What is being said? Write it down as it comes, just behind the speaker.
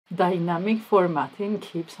dynamic formatting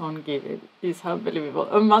keeps on giving. It's unbelievable.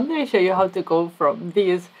 On Monday, I show you how to go from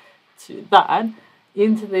this to that.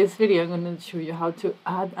 In today's video, I'm going to show you how to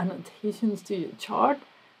add annotations to your chart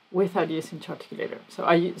without using Charticulator. So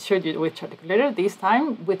I showed you with Charticulator, this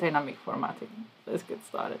time with dynamic formatting. Let's get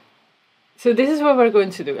started. So this is what we're going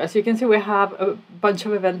to do. As you can see, we have a bunch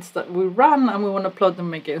of events that we run, and we want to plot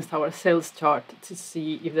them against our sales chart to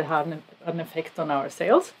see if they have an effect on our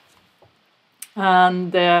sales.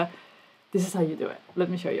 And this is how you do it. Let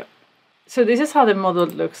me show you. So this is how the model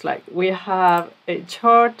looks like. We have a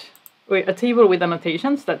chart, a table with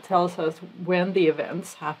annotations that tells us when the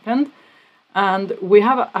events happened. And we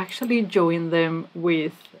have actually joined them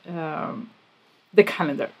with the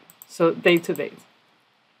calendar, so date to date.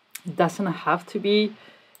 It doesn't have to be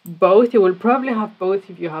both. You will probably have both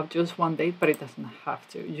if you have just one date, but it doesn't have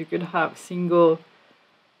to. You could have single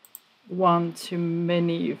one to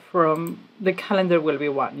many from the calendar will be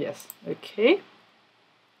one. Yes. Okay.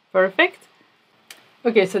 Perfect.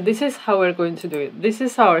 Okay, so this is how we're going to do it. This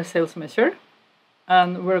is our sales measure,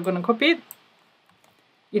 and we're going to copy it.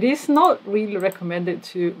 It is not really recommended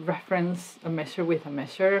to reference a measure with a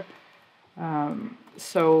measure.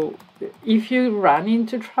 So if you run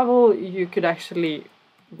into trouble, you could actually,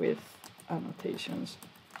 with annotations,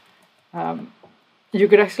 you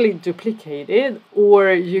could actually duplicate it,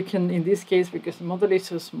 or you can, in this case, because the model is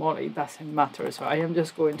so small, it doesn't matter. So I am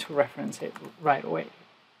just going to reference it right away.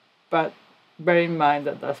 But bear in mind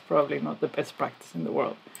that that's probably not the best practice in the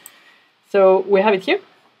world. So we have it here.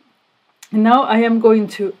 Now I am going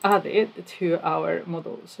to add it to our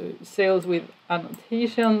model. So sales with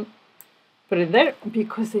annotation, put it there,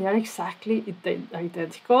 because they are exactly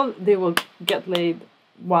identical. They will get laid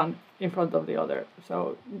one in front of the other.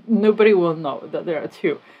 So nobody will know that there are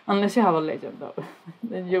two, unless you have a legend though.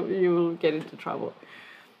 Then you will get into trouble.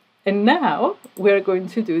 And now we're going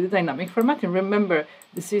to do the dynamic formatting. Remember,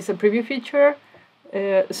 this is a preview feature.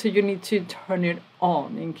 So you need to turn it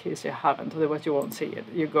on in case you haven't, otherwise you won't see it.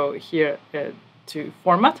 You go here to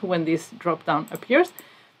format when this drop down appears.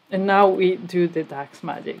 And now we do the Dax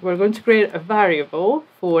Magic. We're going to create a variable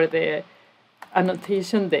for the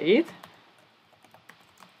annotation date,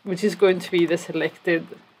 which is going to be the selected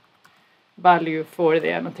value for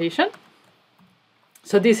the annotation.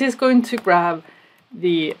 So this is going to grab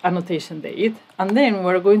the annotation date, and then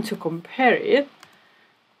we're going to compare it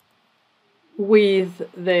with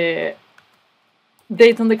the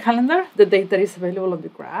date on the calendar, the date that is available on the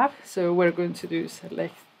graph. So we're going to do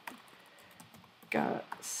selected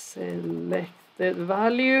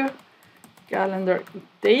value, calendar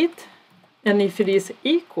date, and if it is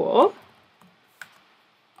equal,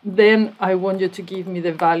 then I want you to give me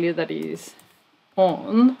the value that is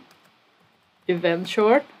on event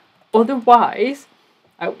short. Otherwise,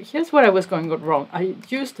 here's where I was going wrong. I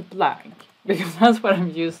used a blank because that's what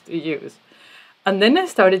I'm used to use. And then I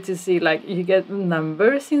started to see, like, you get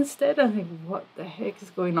numbers instead. I think, what the heck is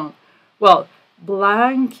going on? Well,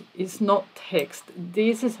 blank is not text.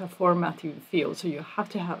 This is a formatting field, so you have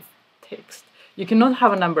to have text. You cannot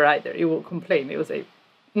have a number either. It will complain. It will say,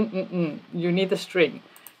 you need a string.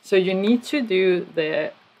 So you need to do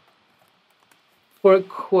the for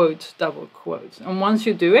quotes, double quotes. And once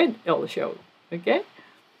you do it, it'll show. Okay?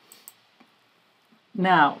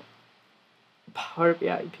 Now, Power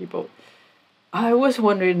BI people. I was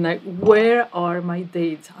wondering, like, where are my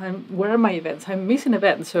dates? Where are my events? I'm missing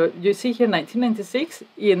events. So you see here 1996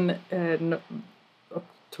 in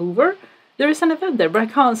October. There is an event there, but I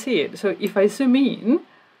can't see it. So if I zoom in,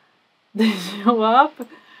 they show up.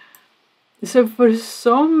 So for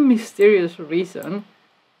some mysterious reason,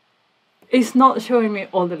 it's not showing me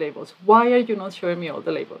all the labels. Why are you not showing me all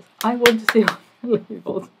the labels? I want to see all the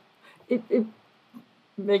labels. It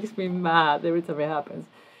makes me mad every time it happens.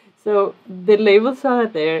 So the labels are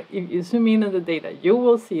there. If you zoom in on the data, you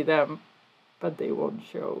will see them, but they won't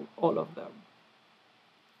show all of them.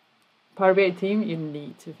 Power BI team, you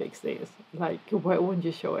need to fix this. Like, why won't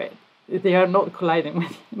you show it? They are not colliding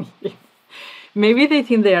with anything. Maybe they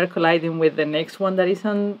think they are colliding with the next one that is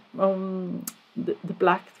on the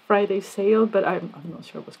Black Friday sale, but I'm not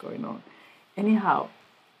sure what's going on. Anyhow,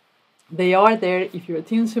 they are there. If your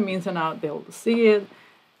team zoom in and out, they'll see it.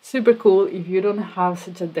 Super cool. If you don't have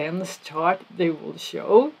such a dense chart, they will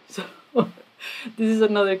show. So this is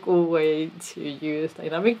another cool way to use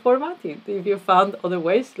dynamic formatting. If you found other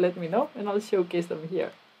ways, let me know and I'll showcase them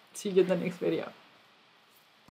here. See you in the next video.